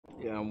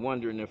Yeah, I'm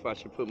wondering if I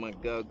should put my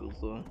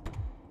goggles on.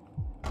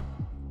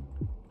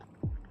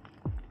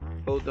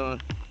 Hold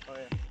on. Oh,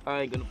 yeah.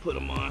 I ain't gonna put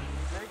them on.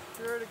 Make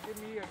sure to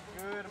give me a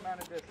good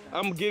amount of distance.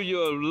 I'm gonna give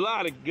you a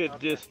lot of good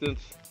distance.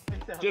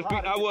 Just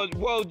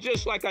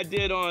like I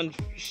did on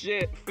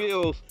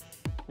fields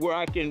where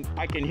I can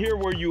hear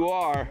where you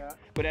are, yeah.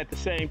 But at the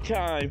same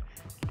time,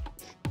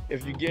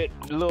 if you get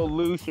a little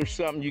loose or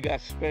something, you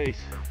got space.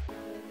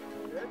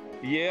 Good?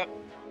 Yep.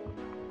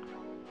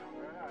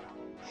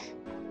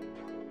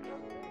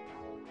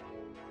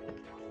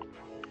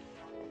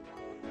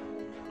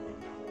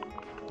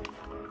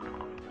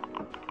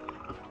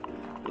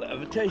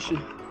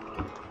 Levitation.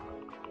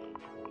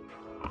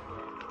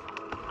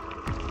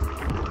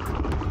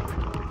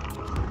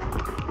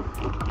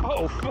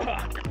 Oh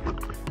fuck!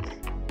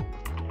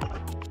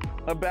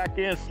 A back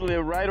end slid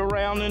right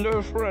around into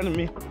the front of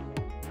me.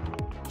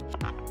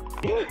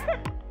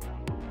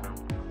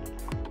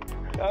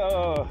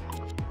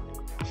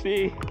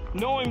 See,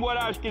 knowing what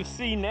I can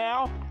see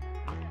now,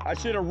 I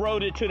should have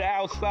rode it to the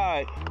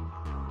outside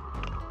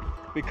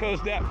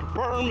because that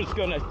berm is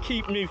gonna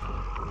keep me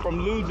from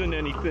losing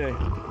anything.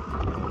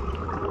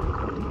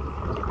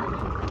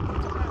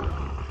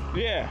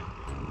 Yeah.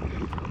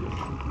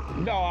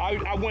 No,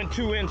 I went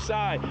too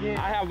inside. Yeah.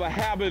 I have a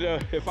habit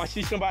of, if I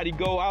see somebody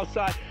go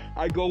outside,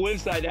 I go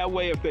inside. That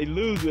way, if they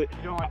lose it.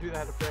 You don't want to do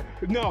that up there.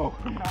 No.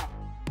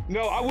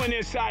 No, I went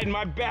inside and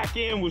my back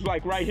end was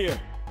like right here.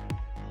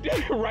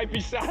 Right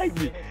beside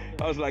me.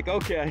 I was like,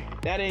 okay,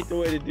 that ain't the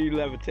way to do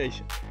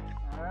levitation.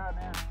 All right,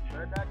 man.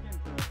 Right back into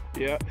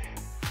it. Yep.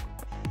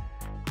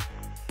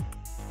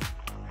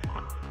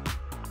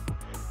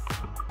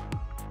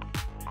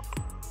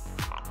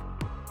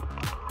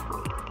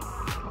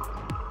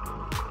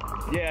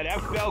 Yeah,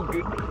 that felt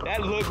good.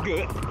 That looked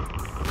good.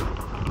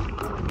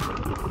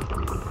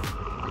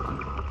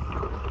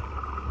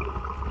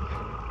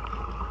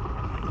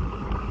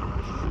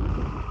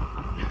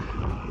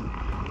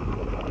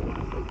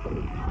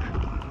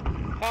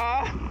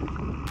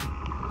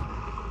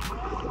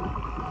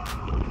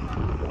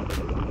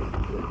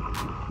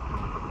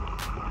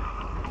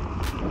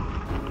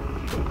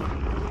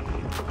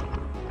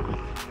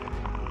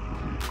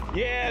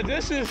 Yeah,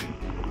 this is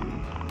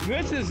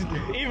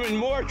even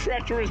more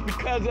treacherous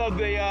because of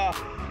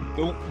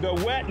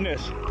the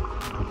wetness.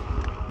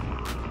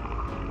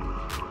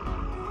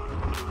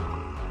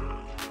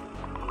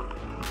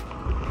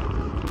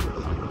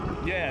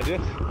 Yeah,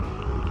 this.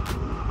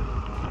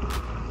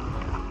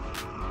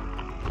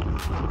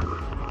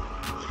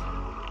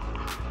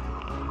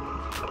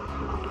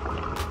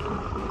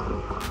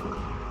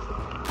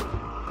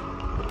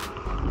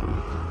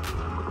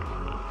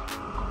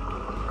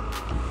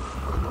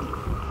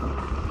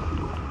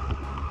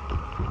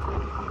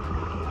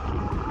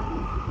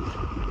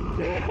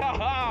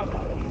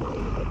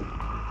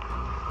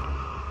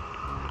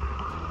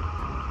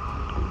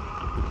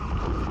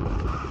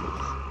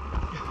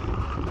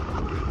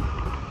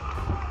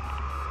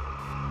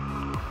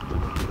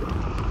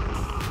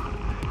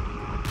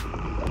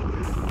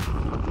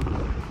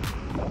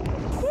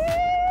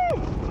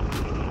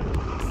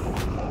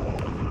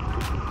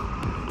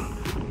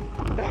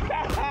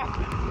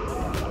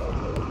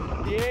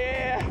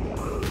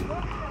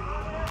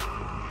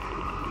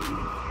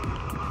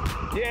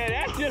 Yeah,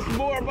 that's just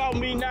more about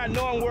me not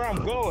knowing where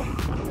I'm going.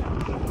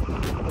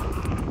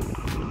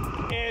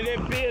 And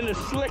it being as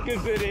slick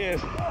as it is.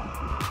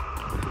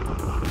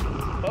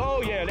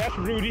 Oh yeah, that's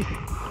Rudy.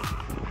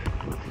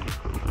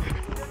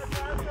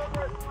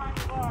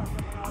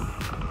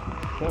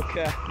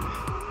 Okay.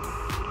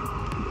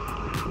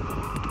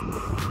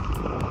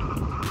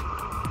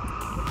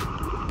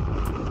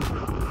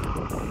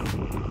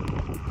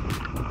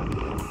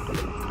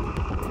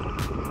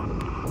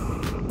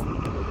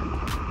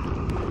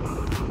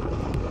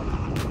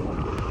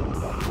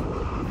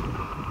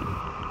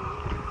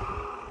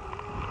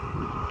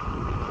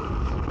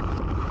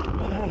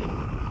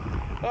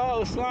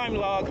 Oh, slime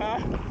log, huh?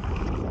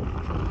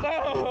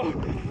 Oh,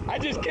 I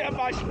just kept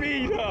my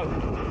speed up.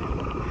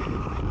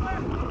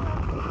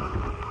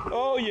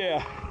 Oh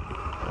yeah,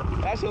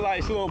 that's a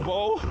nice little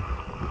bowl.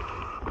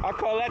 I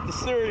call that the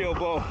cereal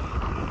bowl.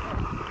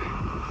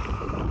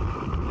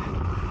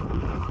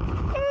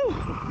 Woo.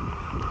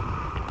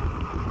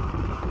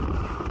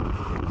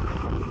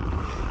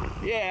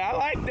 Yeah, I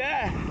like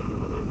that.